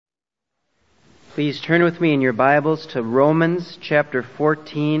Please turn with me in your Bibles to Romans chapter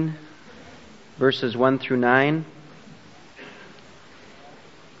 14, verses 1 through 9.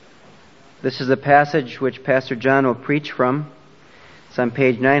 This is a passage which Pastor John will preach from. It's on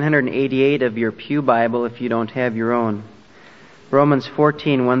page 988 of your pew Bible if you don't have your own. Romans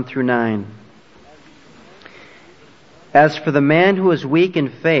 14, 1 through 9. As for the man who is weak in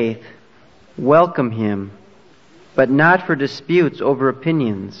faith, welcome him, but not for disputes over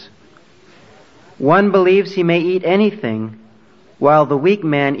opinions. One believes he may eat anything, while the weak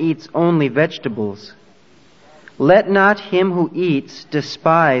man eats only vegetables. Let not him who eats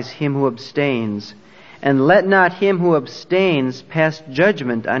despise him who abstains, and let not him who abstains pass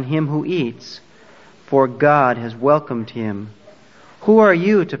judgment on him who eats, for God has welcomed him. Who are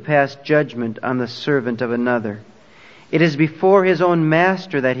you to pass judgment on the servant of another? It is before his own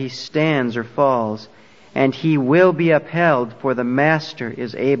master that he stands or falls, and he will be upheld, for the master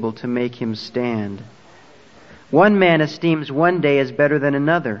is able to make him stand. One man esteems one day as better than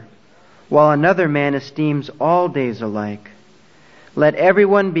another, while another man esteems all days alike. Let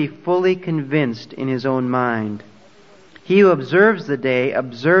everyone be fully convinced in his own mind. He who observes the day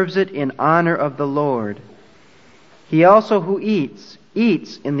observes it in honor of the Lord. He also who eats,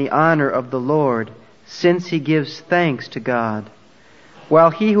 eats in the honor of the Lord, since he gives thanks to God.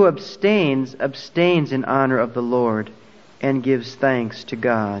 While he who abstains, abstains in honor of the Lord, and gives thanks to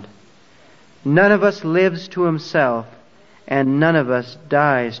God. None of us lives to himself, and none of us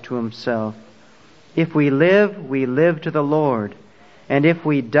dies to himself. If we live to the Lord, and if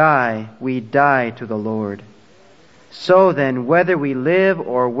we die to the Lord. So then, whether we live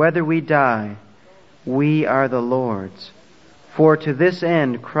or whether we die, we are the Lord's. For to this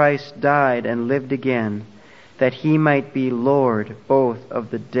end Christ died and lived again, that he might be Lord both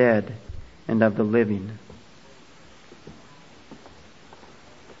of the dead and of the living.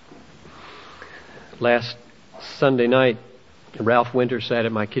 Last Sunday night, Ralph Winter sat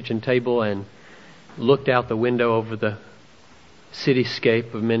at my kitchen table and looked out the window over the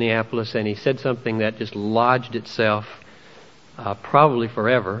cityscape of Minneapolis, and he said something that just lodged itself probably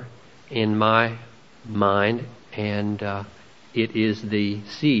forever in my mind, and it is the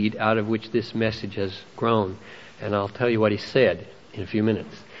seed out of which this message has grown. And I'll tell you what he said in a few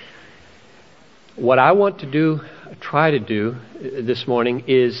minutes. What I want to try to do this morning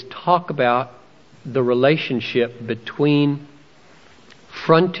is talk about the relationship between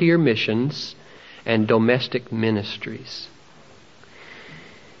frontier missions and domestic ministries.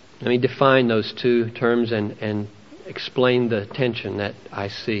 Let me define those two terms and explain the tension that I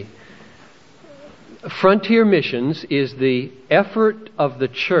see. Frontier missions is the effort of the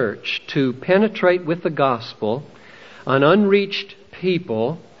church to penetrate with the gospel an unreached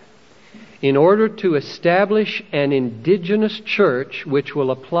people in order to establish an indigenous church which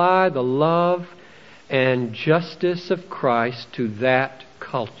will apply the love and justice of Christ to that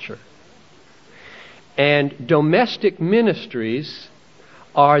culture. And domestic ministries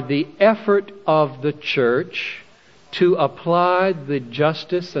are the effort of the church to apply the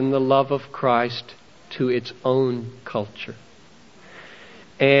justice and the love of Christ to its own culture.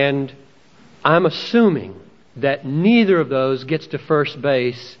 And I'm assuming that neither of those gets to first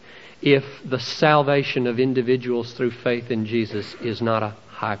base if the salvation of individuals through faith in Jesus is not a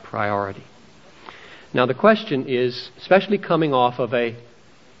high priority. Now the question is, especially coming off of a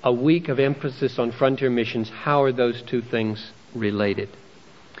week of emphasis on frontier missions, how are those two things related?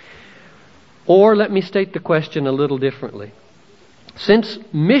 Or let me state the question a little differently. Since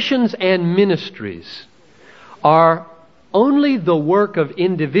missions and ministries are only the work of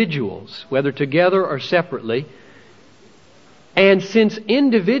individuals, whether together or separately, and since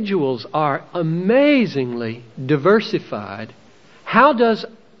individuals are amazingly diversified, how does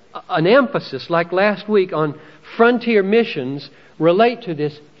an emphasis like last week on frontier missions relate to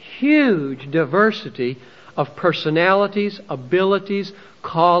this huge diversity of personalities, abilities,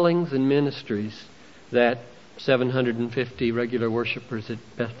 callings, and ministries that 750 regular worshipers at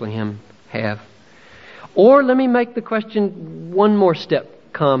Bethlehem have? Or let me make the question one more step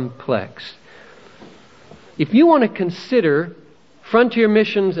complex. If you want to consider frontier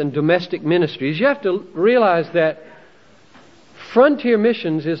missions and domestic ministries, you have to realize that frontier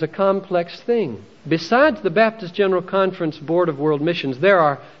missions is a complex thing. Besides the Baptist General Conference Board of World Missions, there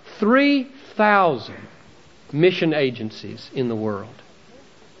are 3,000 mission agencies in the world.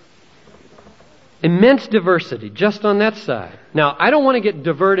 Immense diversity just on that side. Now, I don't want to get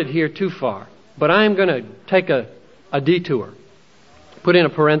diverted here too far, but I am going to take a detour. Put in a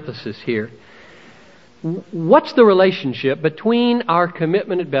parenthesis here. What's the relationship between our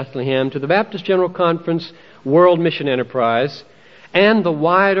commitment at Bethlehem to the Baptist General Conference World Mission Enterprise and the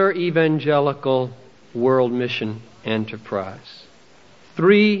wider evangelical world mission enterprise.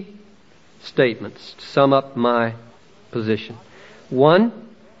 3 statements to sum up my position. 1,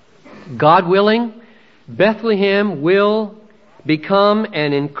 God willing, Bethlehem will become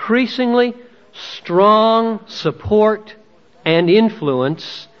an increasingly strong support and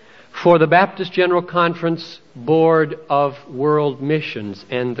influence for the Baptist General Conference Board of World Missions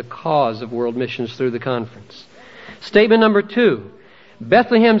and the cause of world missions through the conference. Statement number 2,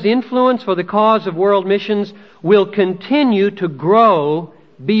 Bethlehem's influence for the cause of world missions will continue to grow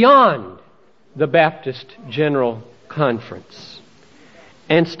beyond the Baptist General Conference.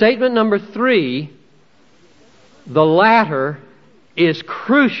 And statement number 3, the latter is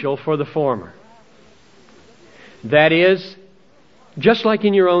crucial for the former. That is, just like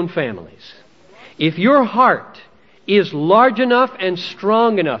in your own families, if your heart is large enough and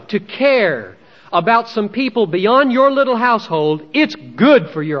strong enough to care about some people beyond your little household, it's good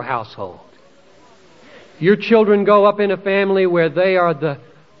for your household. Your children go up in a family where they are the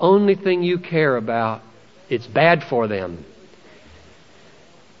only thing you care about, it's bad for them.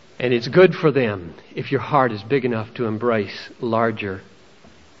 And it's good for them if your heart is big enough to embrace larger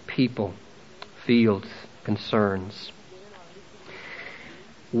people, fields, concerns.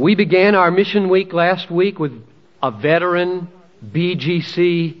 We began our mission week last week with a veteran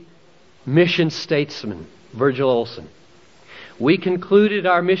BGC mission statesman, Virgil Olson. We concluded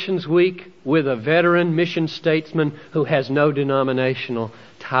our missions week with a veteran mission statesman who has no denominational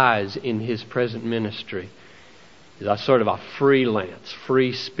ties in his present ministry. He's a sort of a freelance,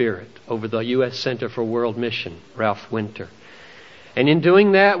 free spirit over the U.S. Center for World Mission, Ralph Winter. And in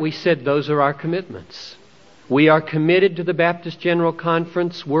doing that, we said those are our commitments. We are committed to the Baptist General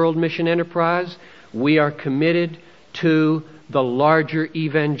Conference World Mission Enterprise. We are committed to the larger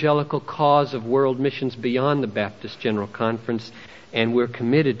evangelical cause of world missions beyond the Baptist General Conference. And we're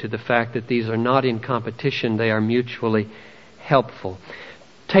committed to the fact that these are not in competition, they are mutually helpful.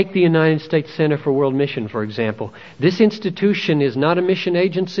 Take the United States Center for World Mission, for example. This institution is not a mission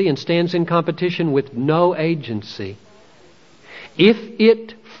agency and stands in competition with no agency. If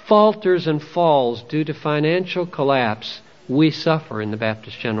it falters and falls due to financial collapse, we suffer in the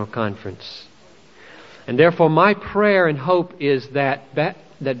Baptist General Conference. And therefore my prayer and hope is that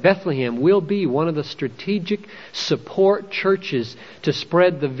Bethlehem will be one of the strategic support churches to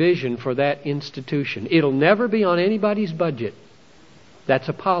spread the vision for that institution. It'll never be on anybody's budget. That's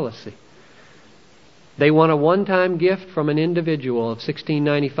a policy. They want a one-time gift from an individual of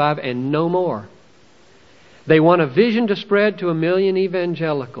 $16.95 and no more. They want a vision to spread to 1 million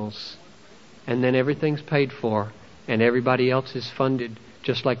evangelicals, and then everything's paid for and everybody else is funded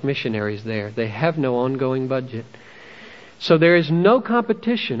just like missionaries there. They have no ongoing budget. So there is no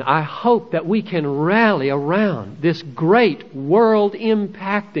competition. I hope that we can rally around this great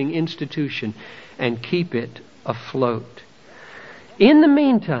world-impacting institution and keep it afloat. In the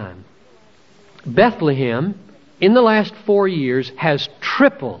meantime, Bethlehem, in the last 4 years, has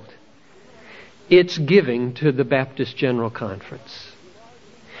tripled its giving to the Baptist General Conference.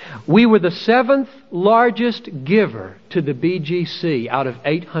 We were the 7th largest giver to the BGC out of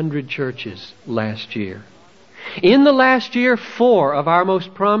 800 churches last year. In the last year, 4 of our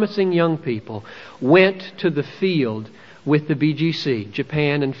most promising young people went to the field with the BGC,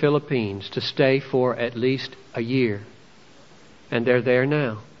 Japan and Philippines, to stay for at least a year. And they're there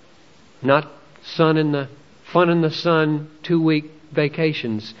now. Not fun in the sun, 2-week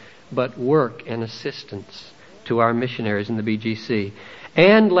vacations, but work and assistance to our missionaries in the BGC.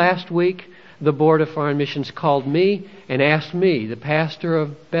 And last week, the Board of Foreign Missions called me and asked me, the pastor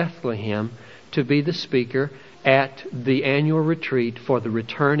of Bethlehem, to be the speaker at the annual retreat for the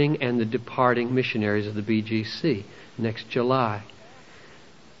returning and the departing missionaries of the BGC next July.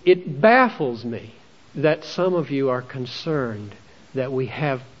 It baffles me that some of you are concerned that we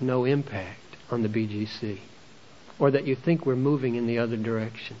have no impact on the BGC, or that you think we're moving in the other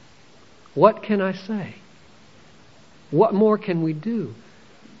direction. What can I say? What more can we do?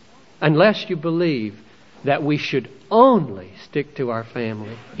 Unless you believe that we should only stick to our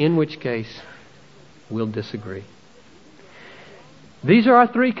family, in which case we'll disagree. These are our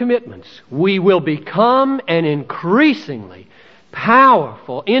 3 commitments. We will become an increasingly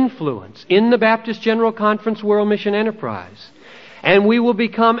powerful influence in the Baptist General Conference World Mission Enterprise. And we will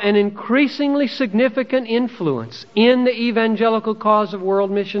become an increasingly significant influence in the evangelical cause of world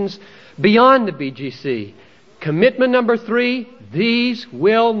missions beyond the BGC. Commitment number 3, these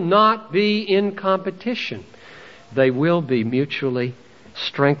will not be in competition. They will be mutually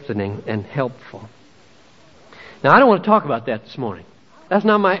strengthening and helpful. Now, I don't want to talk about that this morning. That's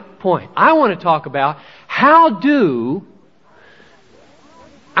not my point. I want to talk about how do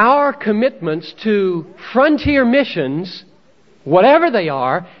our commitments to frontier missions, whatever they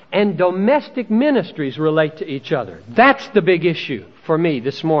are, and domestic ministries relate to each other. That's the big issue for me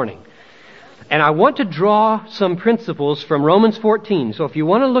this morning. And I want to draw some principles from Romans 14. So if you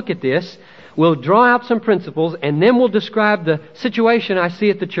want to look at this, we'll draw out some principles, and then we'll describe the situation I see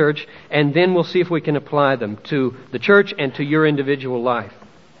at the church, and then we'll see if we can apply them to the church and to your individual life.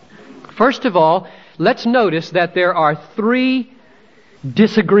 First of all, let's notice that there are 3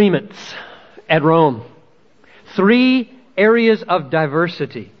 disagreements at Rome. 3 areas of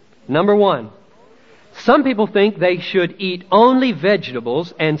diversity. Number 1, some people think they should eat only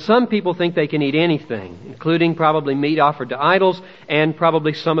vegetables, and some people think they can eat anything, including probably meat offered to idols and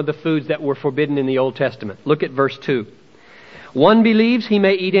probably some of the foods that were forbidden in the Old Testament. Look at verse 2. One believes he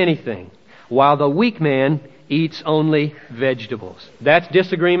may eat anything, while the weak man eats only vegetables. That's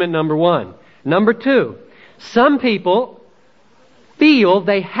disagreement number 1. Number 2, some people feel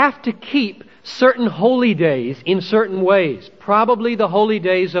they have to keep certain holy days in certain ways, probably the holy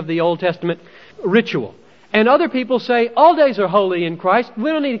days of the Old Testament ritual. And other people say, all days are holy in Christ.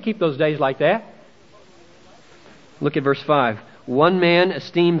 We don't need to keep those days like that. Look at verse 5. One man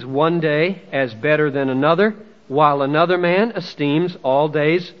esteems one day as better than another, while another man esteems all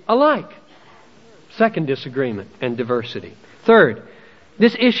days alike. Second disagreement and diversity. Third,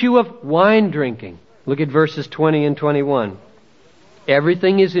 this issue of wine drinking. Look at verses 20 and 21.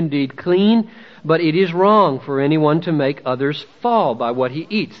 Everything is indeed clean, but it is wrong for anyone to make others fall by what he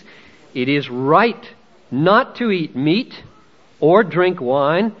eats. It is right not to eat meat or drink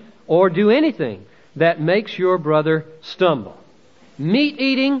wine or do anything that makes your brother stumble. Meat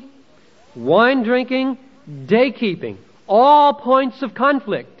eating, wine drinking, day keeping, all points of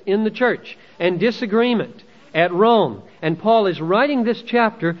conflict in the church and disagreement at Rome. And Paul is writing this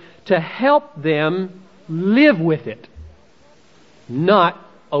chapter to help them live with it, not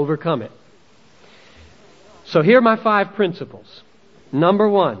overcome it. So here are my 5 principles. Number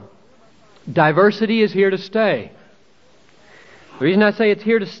 1, diversity is here to stay. The reason I say it's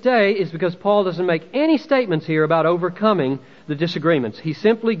here to stay is because Paul doesn't make any statements here about overcoming the disagreements. He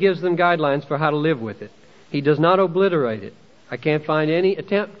simply gives them guidelines for how to live with it. He does not obliterate it. I can't find any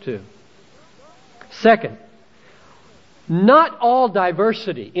attempt to. Second, not all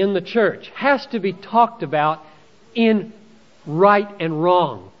diversity in the church has to be talked about in right and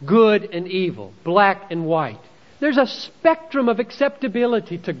wrong, good and evil, black and white. There's a spectrum of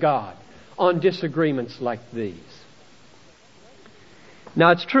acceptability to God on disagreements like these.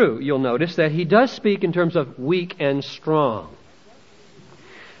 Now it's true, you'll notice, that he does speak in terms of weak and strong.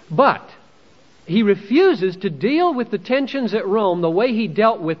 But he refuses to deal with the tensions at Rome the way he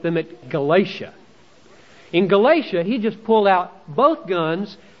dealt with them at Galatia. In Galatia, he just pulled out both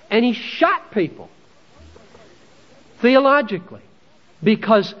guns and he shot people theologically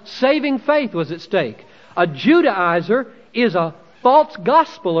because saving faith was at stake. A Judaizer is a false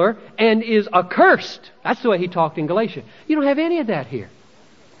gospeler and is accursed. That's the way he talked in Galatia. You don't have any of that here.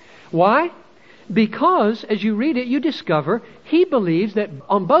 Why? Because, as you read it, you discover he believes that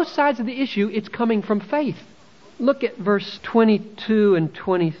on both sides of the issue, it's coming from faith. Look at verse 22 and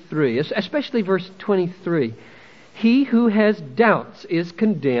 23, especially verse 23. He who has doubts is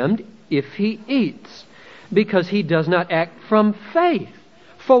condemned if he eats, because he does not act from faith.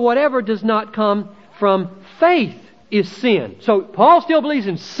 For whatever does not come from faith is sin. So Paul still believes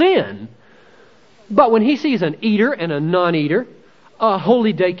in sin, but when he sees an eater and a non-eater, a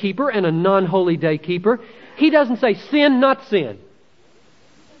holy day keeper and a non-holy day keeper, he doesn't say sin, not sin.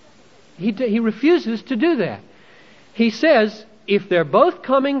 He refuses to do that. He says, if they're both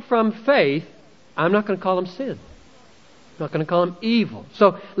coming from faith, I'm not going to call them sin. I'm not going to call them evil.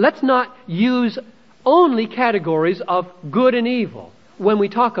 So let's not use only categories of good and evil when we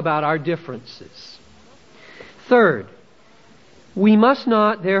talk about our differences. Third, we must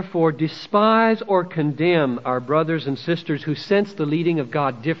not, therefore, despise or condemn our brothers and sisters who sense the leading of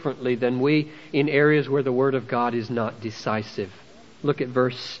God differently than we in areas where the Word of God is not decisive. Look at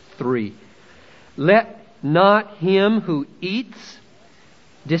verse 3. Let not him who eats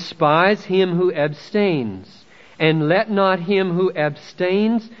despise him who abstains, and let not him who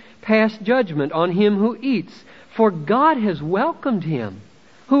abstains pass judgment on him who eats, for God has welcomed him.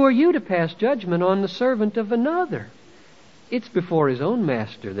 Who are you to pass judgment on the servant of another? It's before his own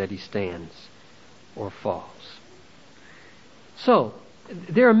master that he stands or falls. So,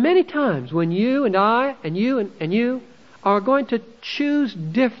 there are many times when you and I and you are going to choose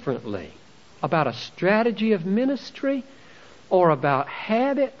differently about a strategy of ministry or about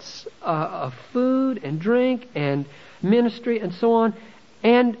habits of food and drink and ministry and so on.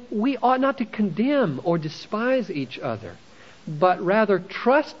 And we ought not to condemn or despise each other. but rather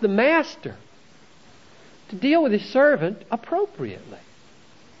trust the master to deal with his servant appropriately.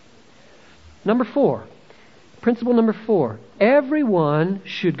 Number 4. Principle number 4. Everyone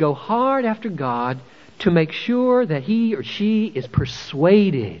should go hard after God to make sure that he or she is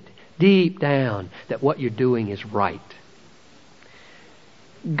persuaded deep down that what you're doing is right.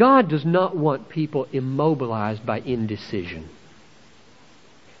 God does not want people immobilized by indecision.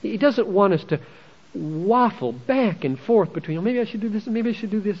 He doesn't want us to waffle back and forth between, oh, maybe I should do this, and maybe I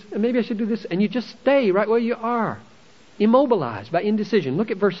should do this, and maybe I should do this, and you just stay right where you are, immobilized by indecision. Look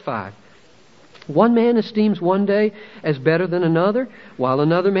at verse 5. One man esteems one day as better than another, while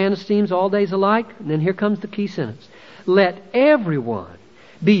another man esteems all days alike. And then here comes the key sentence. Let everyone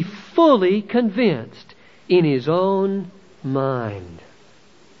be fully convinced in his own mind.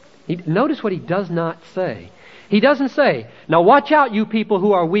 Notice what he does not say. He doesn't say, now watch out, you people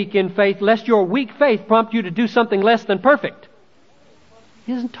who are weak in faith, lest your weak faith prompt you to do something less than perfect.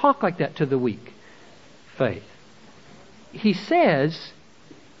 He doesn't talk like that to the weak faith. He says,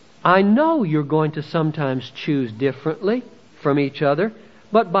 I know you're going to sometimes choose differently from each other,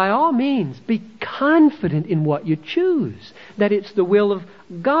 but by all means, be confident in what you choose, that it's the will of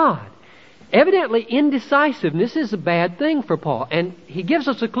God. Evidently, indecisiveness is a bad thing for Paul, and he gives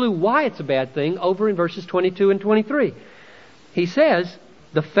us a clue why it's a bad thing over in verses 22 and 23. He says,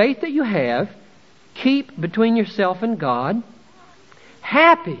 the faith that you have, keep between yourself and God.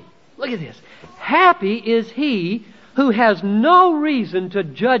 Happy, look at this, happy is he who has no reason to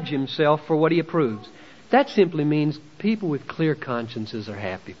judge himself for what he approves. That simply means people with clear consciences are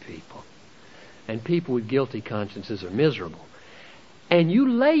happy people. And people with guilty consciences are miserable. And you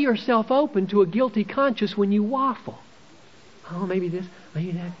lay yourself open to a guilty conscience when you waffle. Oh, maybe this,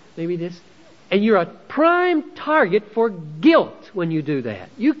 maybe that, maybe this. And you're a prime target for guilt when you do that.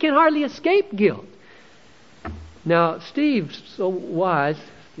 You can hardly escape guilt. Now, Steve's so wise,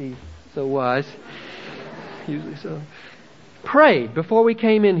 usually so, prayed before we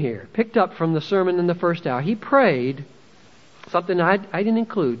came in here, picked up from the sermon in the first hour. He prayed something I didn't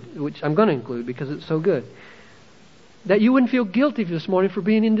include, which I'm going to include because it's so good, that you wouldn't feel guilty this morning for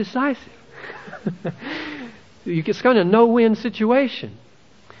being indecisive. It's kind of a no-win situation.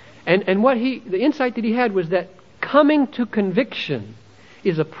 And the insight that he had was that coming to conviction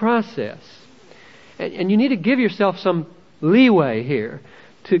is a process. And you need to give yourself some leeway here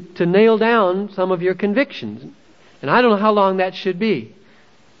to nail down some of your convictions. And I don't know how long that should be.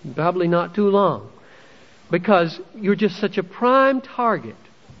 Probably not too long. Because you're just such a prime target.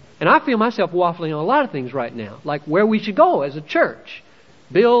 And I feel myself waffling on a lot of things right now. Like where we should go as a church.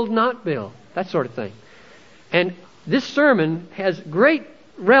 Build, not build. That sort of thing. And this sermon has great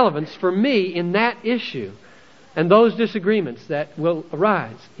relevance for me in that issue. And those disagreements that will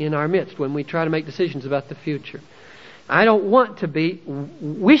arise in our midst when we try to make decisions about the future. I don't want to be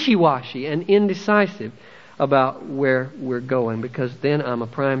wishy-washy and indecisive about where we're going, because then I'm a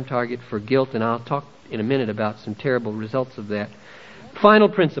prime target for guilt, and I'll talk in a minute about some terrible results of that. Final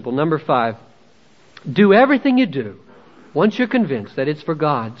principle, number 5. Do everything you do, once you're convinced that it's for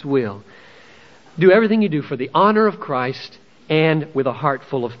God's will, do everything you do for the honor of Christ and with a heart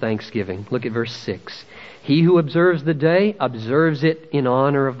full of thanksgiving. Look at verse 6. He who observes the day observes it in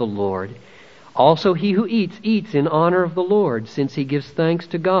honor of the Lord. Also he who eats, eats in honor of the Lord, since he gives thanks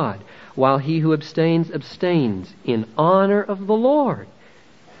to God, while he who abstains, abstains in honor of the Lord,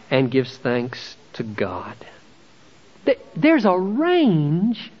 and gives thanks to God. There's a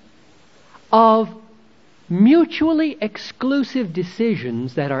range of mutually exclusive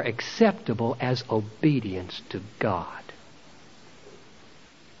decisions that are acceptable as obedience to God.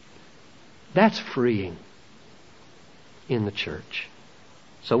 That's freeing in the church.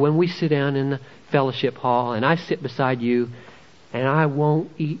 So when we sit down in the fellowship hall and I sit beside you and I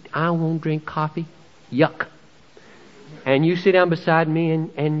won't drink coffee, yuck. And you sit down beside me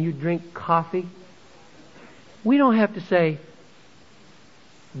and you drink coffee, we don't have to say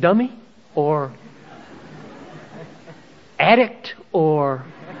dummy or addict or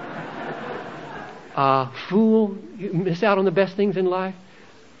fool, you miss out on the best things in life.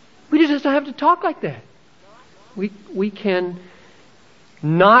 We just don't have to talk like that. We can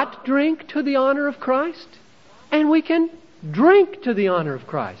not drink to the honor of Christ, and we can drink to the honor of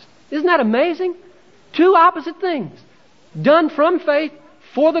Christ. Isn't that amazing? Two opposite things. Done from faith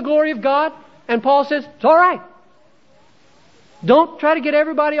for the glory of God, and Paul says, it's all right. Don't try to get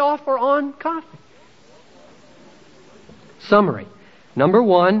everybody off or on coffee. Summary. Number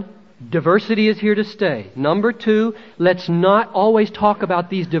 1, diversity is here to stay. Number 2, let's not always talk about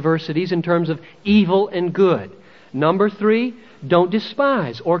these diversities in terms of evil and good. Number 3, don't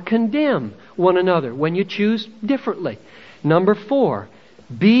despise or condemn one another when you choose differently. Number 4,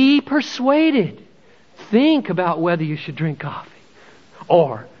 be persuaded. Think about whether you should drink coffee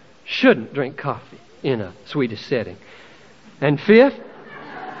or shouldn't drink coffee in a Swedish setting. And 5th,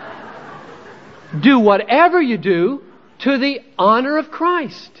 do whatever you do to the honor of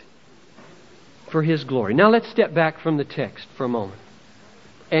Christ for His glory. Now let's step back from the text for a moment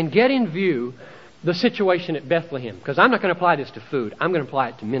and get in view the situation at Bethlehem, because I'm not going to apply this to food. I'm going to apply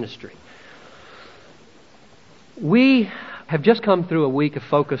it to ministry. We have just come through a week of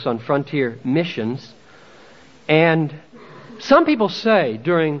focus on frontier missions, and some people say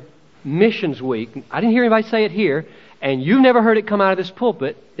during Missions Week, I didn't hear anybody say it here, and you've never heard it come out of this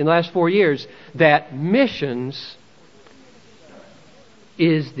pulpit in the last 4 years, that missions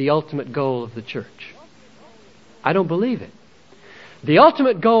is the ultimate goal of the church. I don't believe it. The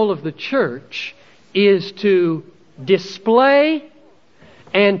ultimate goal of the church is to display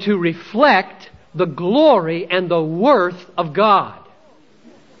and to reflect the glory and the worth of God.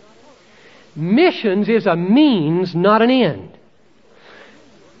 Missions is a means, not an end.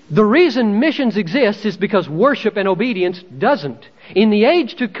 The reason missions exists is because worship and obedience doesn't. In the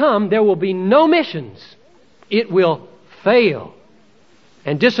age to come, there will be no missions. It will fail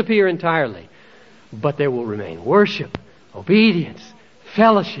and disappear entirely. But there will remain worship, obedience,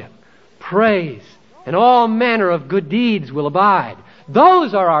 fellowship, praise, and all manner of good deeds will abide.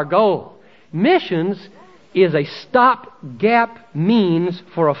 Those are our goal. Missions is a stopgap means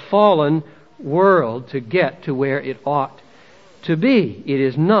for a fallen world to get to where it ought to be. It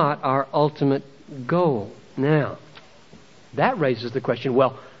is not our ultimate goal. Now, that raises the question,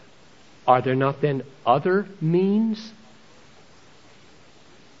 well, are there not then other means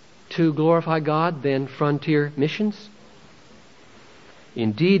to glorify God than frontier missions?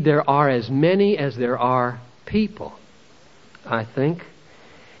 Indeed, there are as many as there are people, I think.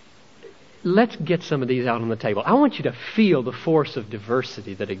 Let's get some of these out on the table. I want you to feel the force of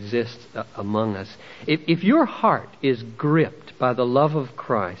diversity that exists among us. If your heart is gripped by the love of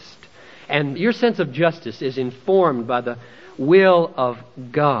Christ and your sense of justice is informed by the will of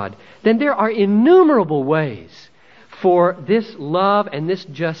God, then there are innumerable ways for this love and this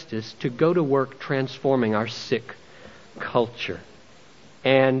justice to go to work transforming our sick culture.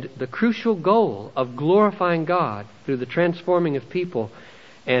 And the crucial goal of glorifying God through the transforming of people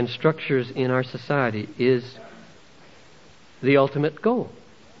and structures in our society is the ultimate goal.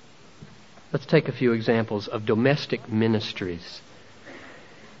 Let's take a few examples of domestic ministries.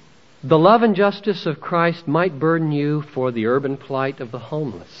 The love and justice of Christ might burden you for the urban plight of the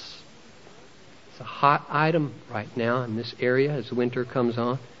homeless. It's a hot item right now in this area as winter comes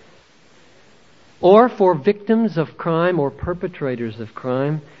on. Or for victims of crime or perpetrators of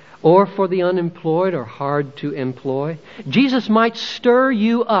crime, or for the unemployed or hard to employ. Jesus might stir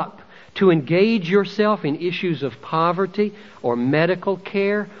you up to engage yourself in issues of poverty or medical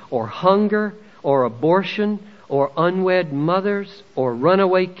care or hunger or abortion or unwed mothers or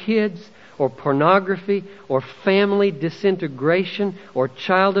runaway kids or pornography or family disintegration or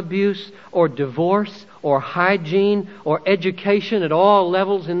child abuse or divorce or hygiene or education at all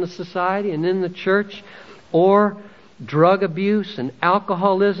levels in the society and in the church, or drug abuse and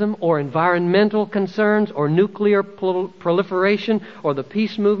alcoholism, or environmental concerns, or nuclear proliferation, or the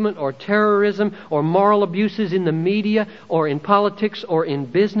peace movement, or terrorism, or moral abuses in the media, or in politics, or in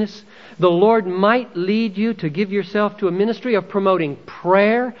business. The Lord might lead you to give yourself to a ministry of promoting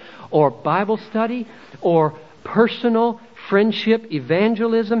prayer, or Bible study, or personal friendship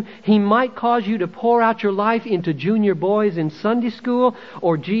evangelism. He might cause you to pour out your life into junior boys in Sunday school,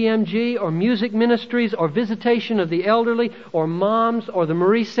 or GMG, or music ministries, or visitation of the elderly, or moms, or the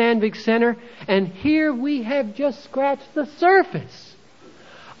Marie Sandvik Center. And here we have just scratched the surface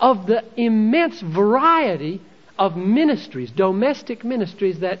of the immense variety of ministries, domestic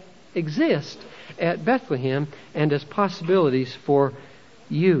ministries that exist at Bethlehem and as possibilities for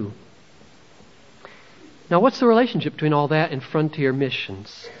you. Now, what's the relationship between all that and frontier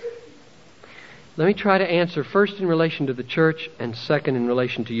missions? Let me try to answer first in relation to the church and second in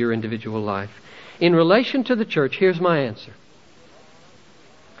relation to your individual life. In relation to the church, here's my answer.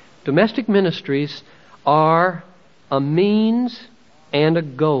 Domestic ministries are a means and a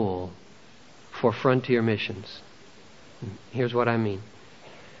goal for frontier missions. Here's what I mean.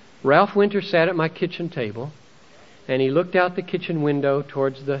 Ralph Winter sat at my kitchen table and he looked out the kitchen window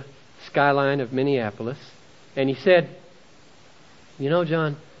towards the skyline of Minneapolis. And he said, you know,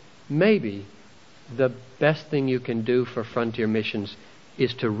 John, maybe the best thing you can do for frontier missions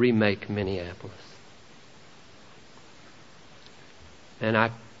is to remake Minneapolis. And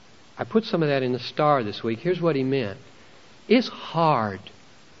I put some of that in the Star this week. Here's what he meant. It's hard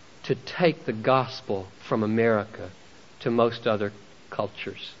to take the gospel from America to most other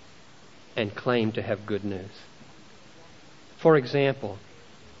cultures and claim to have good news. For example,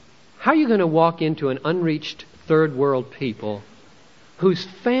 how are you going to walk into an unreached third world people whose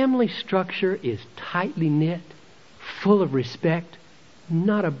family structure is tightly knit, full of respect,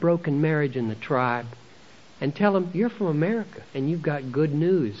 not a broken marriage in the tribe, and tell them, you're from America and you've got good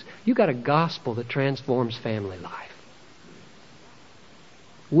news. You've got a gospel that transforms family life.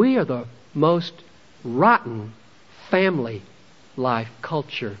 We are the most rotten family life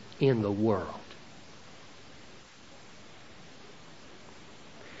culture in the world.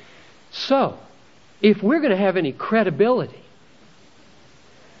 So, if we're going to have any credibility,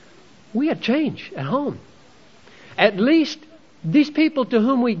 we have change at home. At least these people to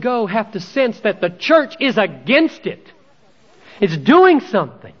whom we go have to sense that the church is against it. It's doing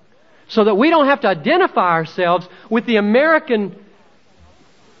something so that we don't have to identify ourselves with the American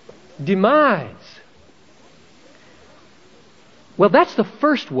demise. Well, that's the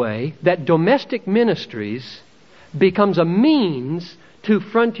first way that domestic ministries becomes a means to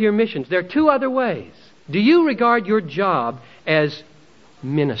frontier missions. There are two other ways. Do you regard your job as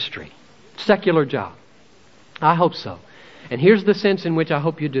ministry? Secular job? I hope so. And here's the sense in which I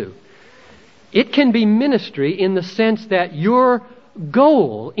hope you do. It can be ministry in the sense that your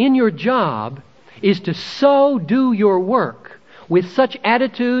goal in your job is to so do your work with such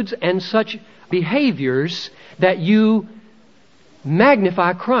attitudes and such behaviors that you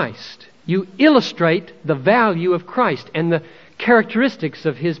magnify Christ. You illustrate the value of Christ and the characteristics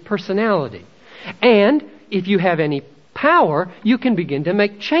of His personality. And if you have any power, you can begin to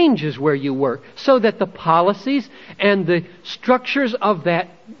make changes where you work so that the policies and the structures of that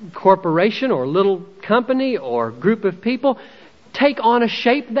corporation or little company or group of people take on a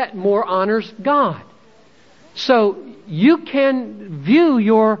shape that more honors God. So you can view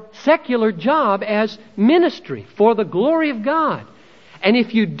your secular job as ministry for the glory of God. And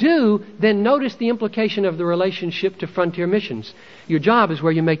if you do, then notice the implication of the relationship to frontier missions. Your job is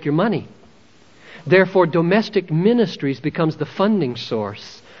where you make your money. Therefore, domestic ministries becomes the funding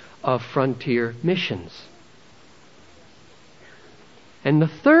source of frontier missions. And the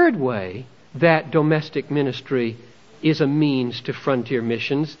third way that domestic ministry is a means to frontier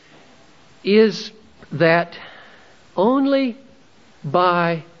missions is that only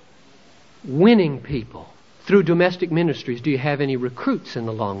by winning people through domestic ministries do you have any recruits in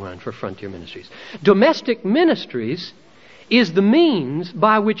the long run for frontier ministries. Domestic ministries is the means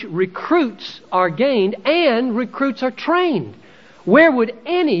by which recruits are gained and recruits are trained. Where would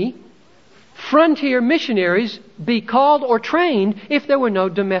any frontier missionaries be called or trained if there were no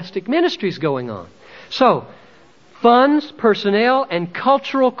domestic ministries going on? So, funds, personnel, and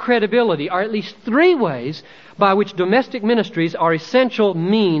cultural credibility are at least three ways by which domestic ministries are essential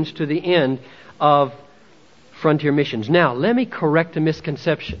means to the end of frontier missions. Now, let me correct a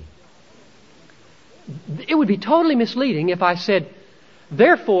misconception. It would be totally misleading if I said,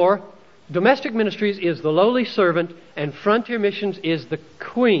 therefore, domestic ministries is the lowly servant and frontier missions is the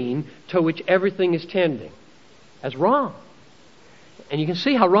queen to which everything is tending. That's wrong. And you can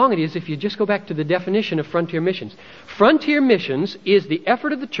see how wrong it is if you just go back to the definition of frontier missions. Frontier missions is the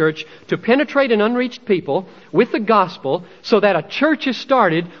effort of the church to penetrate an unreached people with the gospel so that a church is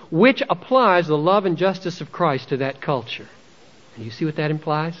started which applies the love and justice of Christ to that culture. And you see what that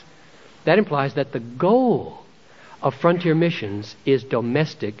implies? That implies that the goal of frontier missions is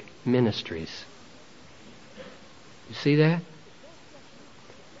domestic ministries. You see that?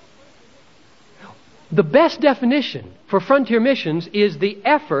 The best definition for frontier missions is the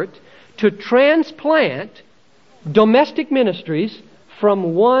effort to transplant domestic ministries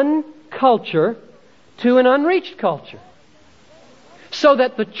from one culture to an unreached culture, so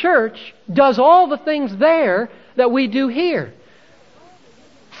that the church does all the things there that we do here.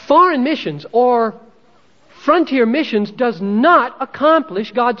 Foreign missions or frontier missions does not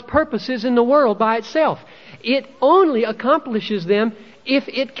accomplish God's purposes in the world by itself. It only accomplishes them if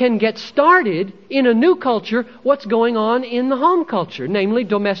it can get started in a new culture what's going on in the home culture, namely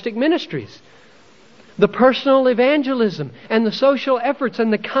domestic ministries. The personal evangelism and the social efforts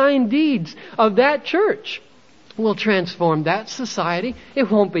and the kind deeds of that church will transform that society. It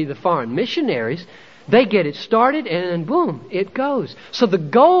won't be the foreign missionaries. They get it started and then boom, it goes. So the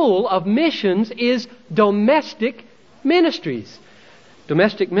goal of missions is domestic ministries.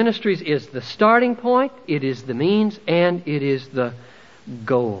 Domestic ministries is the starting point, it is the means, and it is the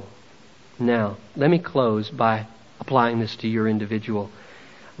goal. Now, let me close by applying this to your individual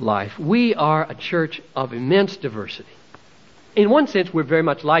life. We are a church of immense diversity. In one sense, we're very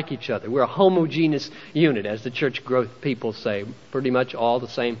much like each other. We're a homogeneous unit, as the church growth people say. Pretty much all the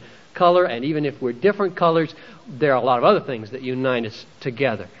same color, and even if we're different colors, there are a lot of other things that unite us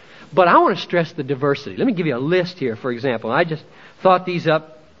together. But I want to stress the diversity. Let me give you a list here, for example. I just thought these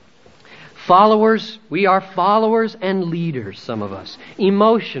up. Followers, we are followers and leaders, some of us.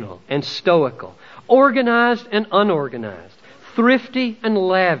 Emotional and stoical. Organized and unorganized. Thrifty and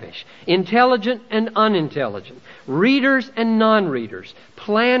lavish. Intelligent and unintelligent. Readers and non-readers.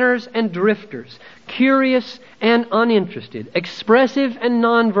 Planners and drifters. Curious and uninterested. Expressive and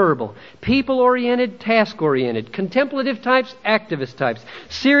nonverbal. People-oriented, task-oriented. Contemplative types, activist types.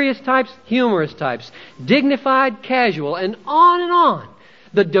 Serious types, humorous types. Dignified, casual, and on and on.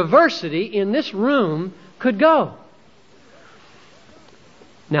 The diversity in this room could go.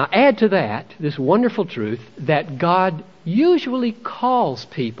 Now add to that this wonderful truth that God usually calls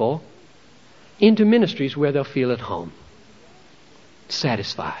people into ministries where they'll feel at home,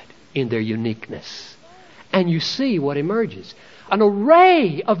 satisfied in their uniqueness. And you see what emerges. An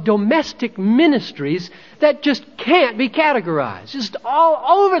array of domestic ministries that just can't be categorized. Just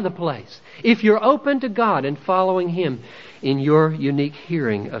all over the place. If you're open to God and following Him in your unique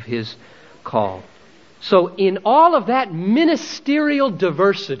hearing of His call. So in all of that ministerial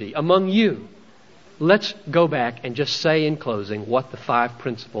diversity among you, let's go back and just say in closing what the 5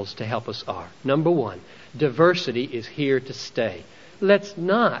 principles to help us are. Number 1, diversity is here to stay. Let's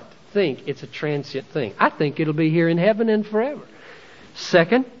not think it's a transient thing. I think it'll be here in heaven and forever.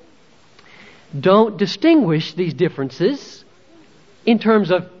 Second, don't distinguish these differences in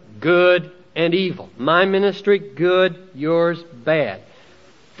terms of good and evil. My ministry, good. Yours, bad.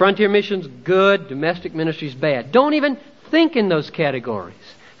 Frontier missions, good. Domestic ministries, bad. Don't even think in those categories.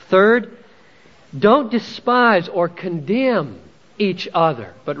 Third, don't despise or condemn each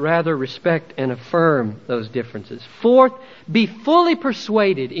other, but rather respect and affirm those differences. Fourth, be fully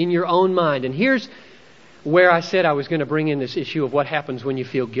persuaded in your own mind. And here's where I said I was going to bring in this issue of what happens when you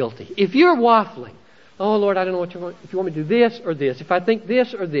feel guilty. If you're waffling, oh Lord, I don't know what you want. If you want me to do this or this, if I think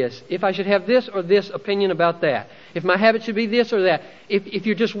this or this, if I should have this or this opinion about that, if my habit should be this or that, if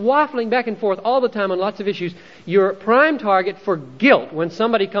you're just waffling back and forth all the time on lots of issues, you're a prime target for guilt when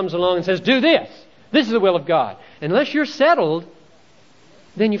somebody comes along and says, do this. This is the will of God. Unless you're settled,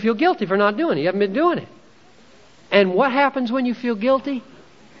 then you feel guilty for not doing it. You haven't been doing it. And what happens when you feel guilty?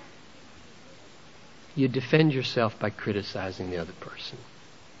 You defend yourself by criticizing the other person.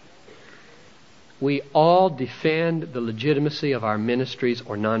 We all defend the legitimacy of our ministries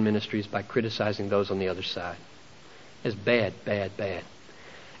or non-ministries by criticizing those on the other side. It's bad, bad, bad.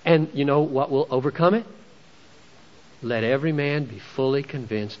 And you know what will overcome it? Let every man be fully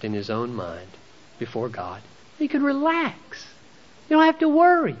convinced in his own mind before God. He can relax. You don't have to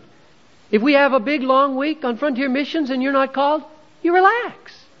worry. If we have a big long week on Frontier Missions and you're not called, you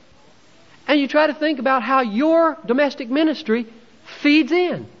relax. And you try to think about how your domestic ministry feeds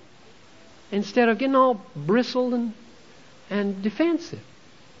in, instead of getting all bristled and defensive.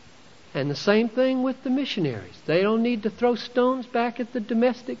 And the same thing with the missionaries. They don't need to throw stones back at the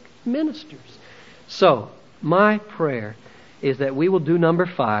domestic ministers. So, my prayer is that we will do number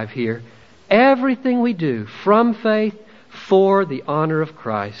 5 here. Everything we do from faith for the honor of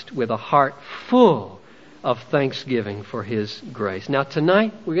Christ with a heart full of thanksgiving for His grace. Now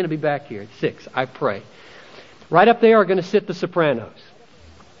tonight, we're going to be back here at 6, I pray. Right up there are going to sit the sopranos.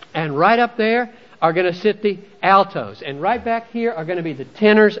 And right up there are going to sit the altos. And right back here are going to be the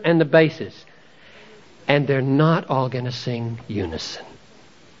tenors and the basses. And they're not all going to sing unison.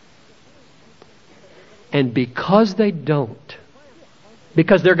 And because they don't,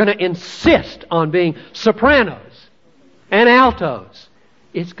 because they're going to insist on being sopranos and altos,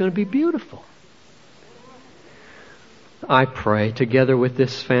 it's going to be beautiful. I pray, together with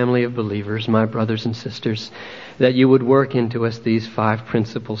this family of believers, my brothers and sisters, that you would work into us these 5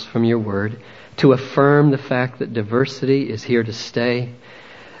 principles from your word to affirm the fact that diversity is here to stay,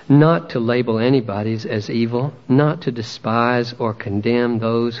 not to label anybody's as evil, not to despise or condemn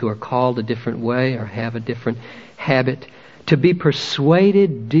those who are called a different way or have a different habit, to be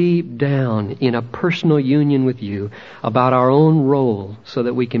persuaded deep down in a personal union with you about our own role so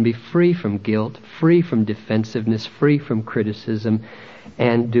that we can be free from guilt, free from defensiveness, free from criticism,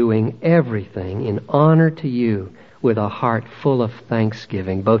 and doing everything in honor to you with a heart full of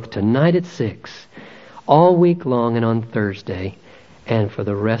thanksgiving, both tonight at 6, all week long and on Thursday, and for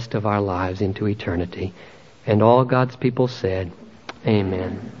the rest of our lives into eternity. And all God's people said,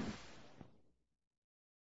 Amen.